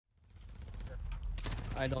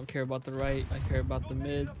I don't care about the right. I care about the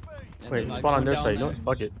mid. Wait, spawn on their side. No,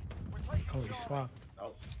 fuck it. Holy swap.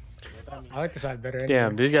 I like the side better. Damn,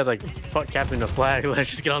 anyway. these guys like fuck capping the flag.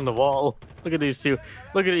 Let's just get on the wall. Look at these two.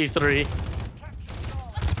 Look at these three.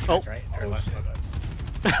 Oh, Right or left.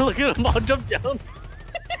 look at them all jump down.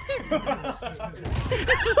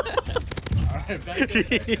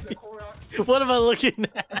 What am I looking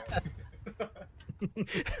at?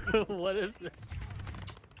 What is this?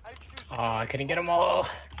 Oh, I couldn't get them all.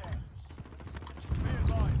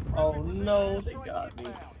 Oh no, they got me.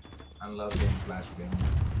 I love getting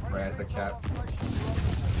flashbang. Right as a cap.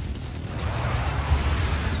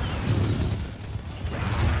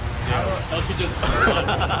 Don't you just?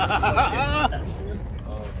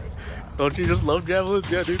 Don't you just love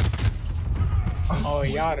javelins? Yeah, dude. Oh,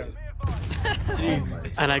 he got him.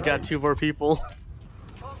 And I got 2 more people.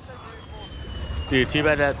 Dude, too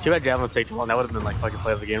bad javelins take too long. That would have been like fucking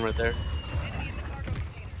play of the game right there.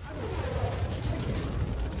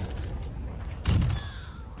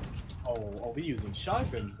 Oh, we using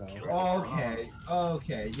shotguns now. Okay,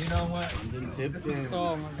 okay. You know what?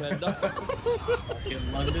 Oh my bad. No.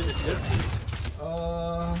 In London.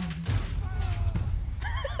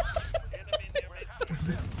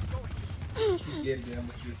 Keep getting them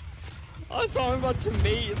with you. I saw him about to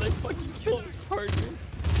mate and they fucking killed his partner.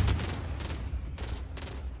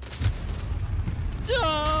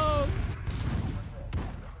 Dumb!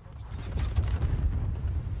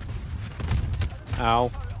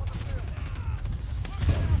 Ow.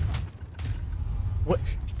 What?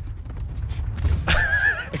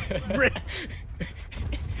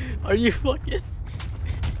 Are you fucking?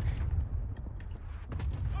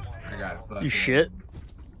 I got fucking. You shit.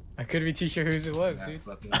 I couldn't be too sure whose it was, I got dude.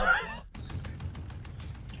 fucking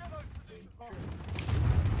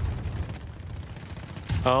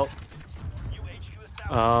Oh.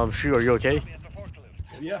 Shoot, are you okay?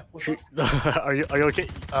 Yeah. Shoot. Are you okay?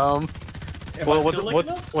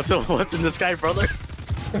 What's in the sky, brother?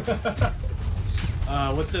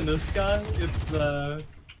 What's in the sky? It's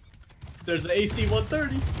there's an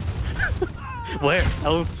AC-130. Where? I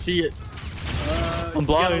don't see it. I'm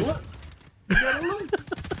blind. You gotta look.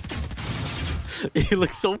 He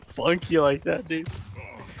looks so funky like that, dude.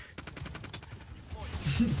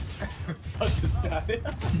 Fuck this guy.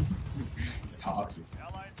 toxic.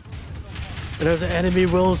 There's an enemy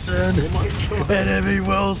Wilson. Oh my god. Enemy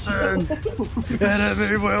Wilson.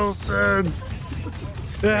 Enemy Wilson.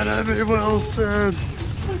 Enemy Wilson.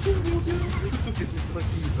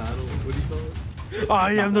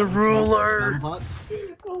 I am the ruler.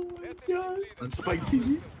 Oh my god. On Spike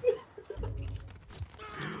TV.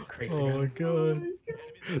 Crazy Oh my gun.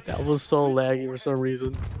 god. That was so laggy for some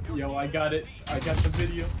reason. Yo, I got it. I got the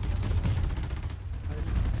video.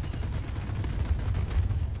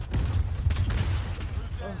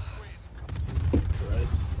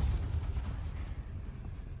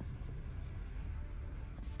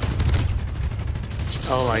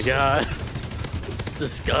 Oh my god.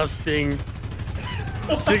 Disgusting.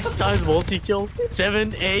 6 times multi-kill.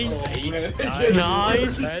 7, 8,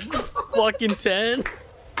 9, fucking 10.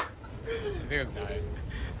 I think it was 9.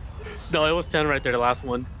 No, it was 10 right there, the last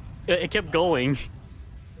one. It kept going.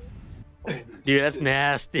 Dude, that's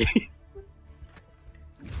nasty.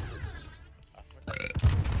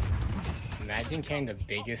 Imagine carrying the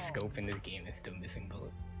biggest scope in this game and still missing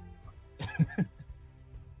bullets.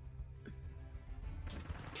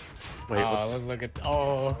 Wait, Oh, look at.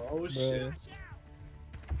 Oh, Oh shit.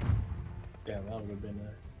 Damn, that would have been an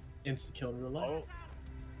instant kill in real life.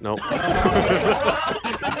 nope.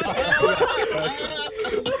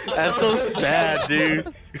 That's so sad,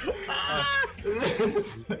 dude.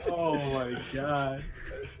 Oh my god.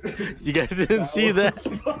 You guys didn't see that?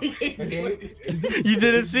 You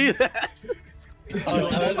didn't see that? oh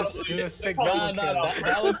that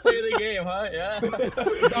was play the game, huh? Yeah.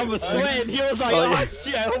 I was sweating. He was like, oh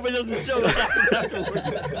shit, I hope it doesn't show that afterwards.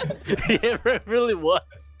 Yeah, it really was.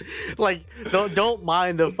 Like, don't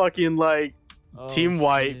mind the fucking like team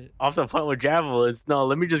wipe shit. off the front with javelins. No,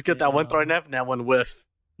 let me just get that one throw and that one whiff.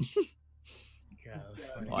 Yeah,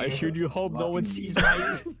 Why should you hope no one sees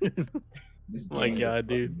my? My god,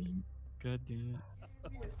 dude. God damn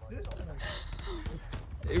it.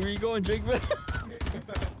 Hey, where you going, Jake? Man?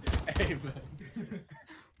 Hey man.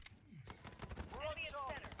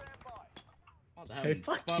 Hey,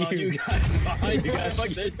 fuck Spawn on you. you guys. Behind you guys. Fuck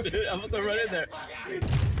this dude. I'm about to run in there.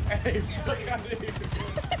 Hey, fuck out of here.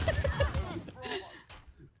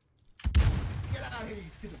 Get out of here, you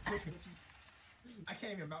stupid pussy. I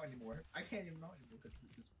can't even mount anymore. I can't even mount anymore because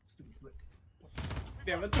this stupid flip.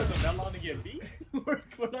 Damn, it took them that long to get beat. We're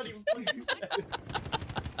not even playing.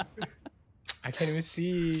 I I can't even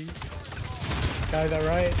see. Guy that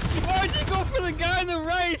right. Why'd you go for the guy in the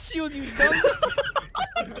right, Shield, you dumb?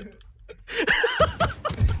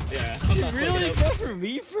 Yeah. You really go for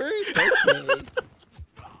me first? Okay.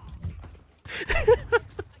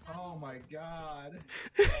 Oh my god.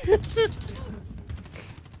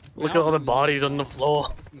 Look at all the bodies on the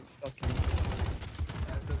floor. Fucking...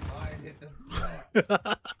 As the line hit the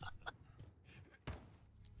floor.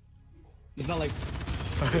 It's not like...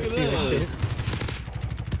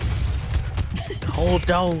 Hold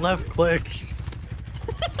down left click.